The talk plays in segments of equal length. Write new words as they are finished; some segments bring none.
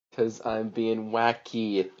Because I'm being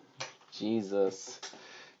wacky. Jesus.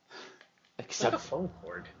 It's like a phone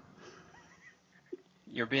cord.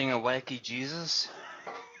 You're being a wacky Jesus?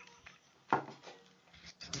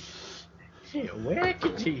 Yeah,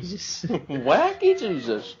 Wacky Jesus. Wacky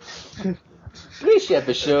Jesus. This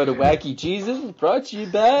episode of Wacky Jesus is brought to you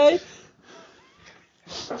by...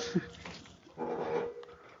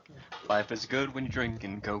 Life is good when you're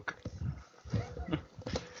drinking Coke.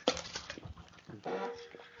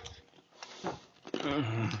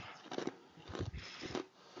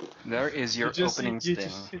 There is your opening sting.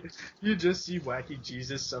 You just see Wacky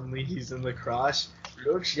Jesus, suddenly he's in the cross.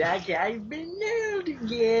 Looks like I've been nailed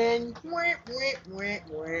again. Wah, wah, wah,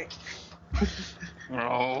 wah.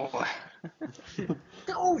 Oh.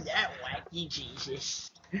 Oh, that Wacky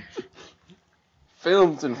Jesus.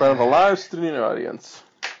 Filmed in front of a live streaming audience.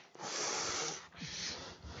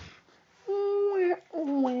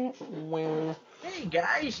 Hey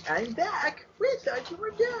guys, I'm back. We thought you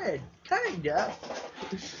were dead. Kinda.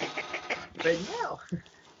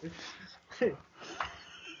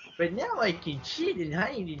 But now I can cheat and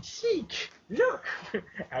hide and seek. Look,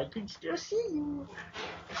 I can still see you.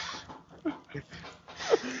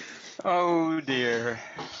 Oh dear.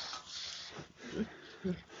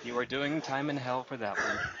 You are doing time in hell for that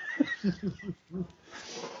one.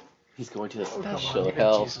 He's going to the Oh, special come on, even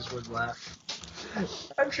hell. Jesus would laugh.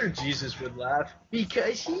 I'm sure Jesus would laugh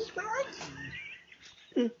because he's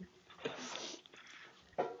wacky.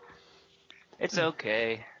 It's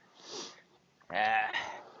okay.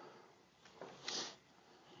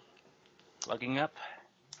 Plugging up.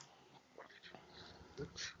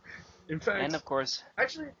 In fact, And of course,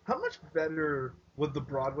 actually, how much better would the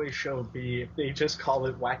Broadway show be if they just call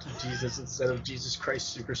it Wacky Jesus instead of Jesus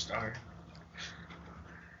Christ Superstar?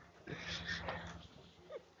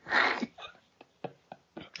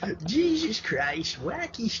 Jesus Christ,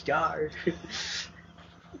 Wacky Star.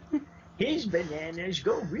 His bananas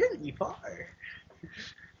go really far.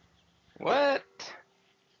 what?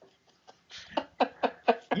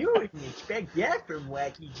 You wouldn't expect that from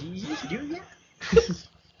Wacky Jesus, do you?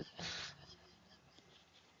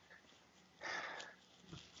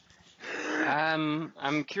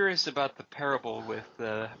 I'm curious about the parable with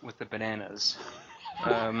the bananas.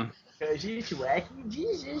 Because it's Wacky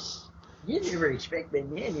Jesus. You never expect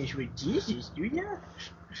bananas with Jesus, do ya?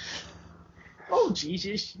 Oh,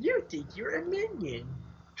 Jesus, you think you're a minion.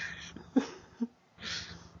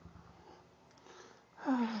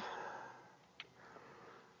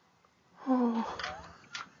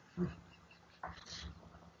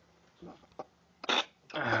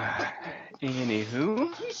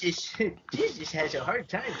 Anywho. Jesus has a hard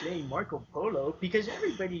time playing Marco Polo because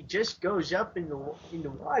everybody just goes up in the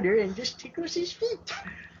water and just tickles his feet.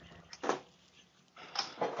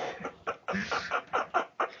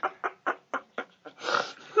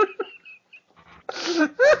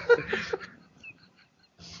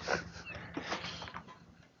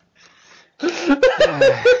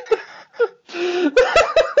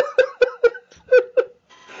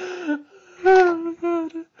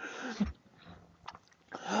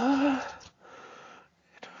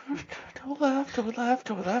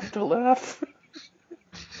 Don't laugh.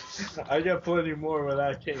 I got plenty more where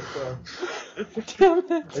that came from. Damn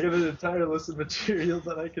it. I got an entire list of material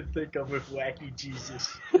that I can think of with Wacky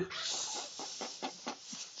Jesus.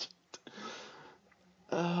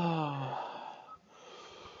 Oh.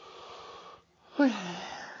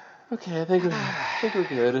 Okay, I think we're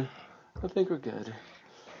good. I think we're good.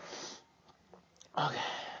 Okay.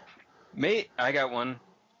 Mate, I got one.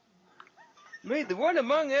 May the one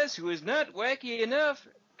among us who is not wacky enough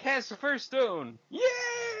cast the first stone. Yay!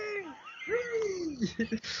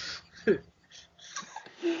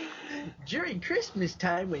 During Christmas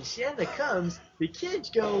time when Santa comes, the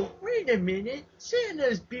kids go, wait a minute,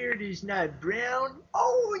 Santa's beard is not brown.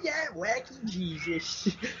 Oh, that Wacky Jesus.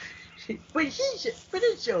 but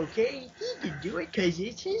it's okay. He can do it because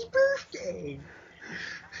it's his birthday.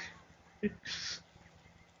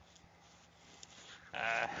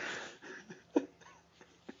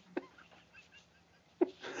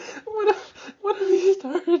 What have we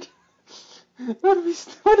started?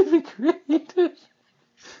 What have we created?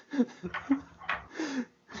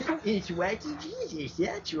 It's Wacky Jesus,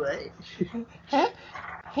 that's what.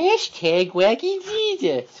 Hashtag Wacky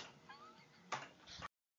Jesus.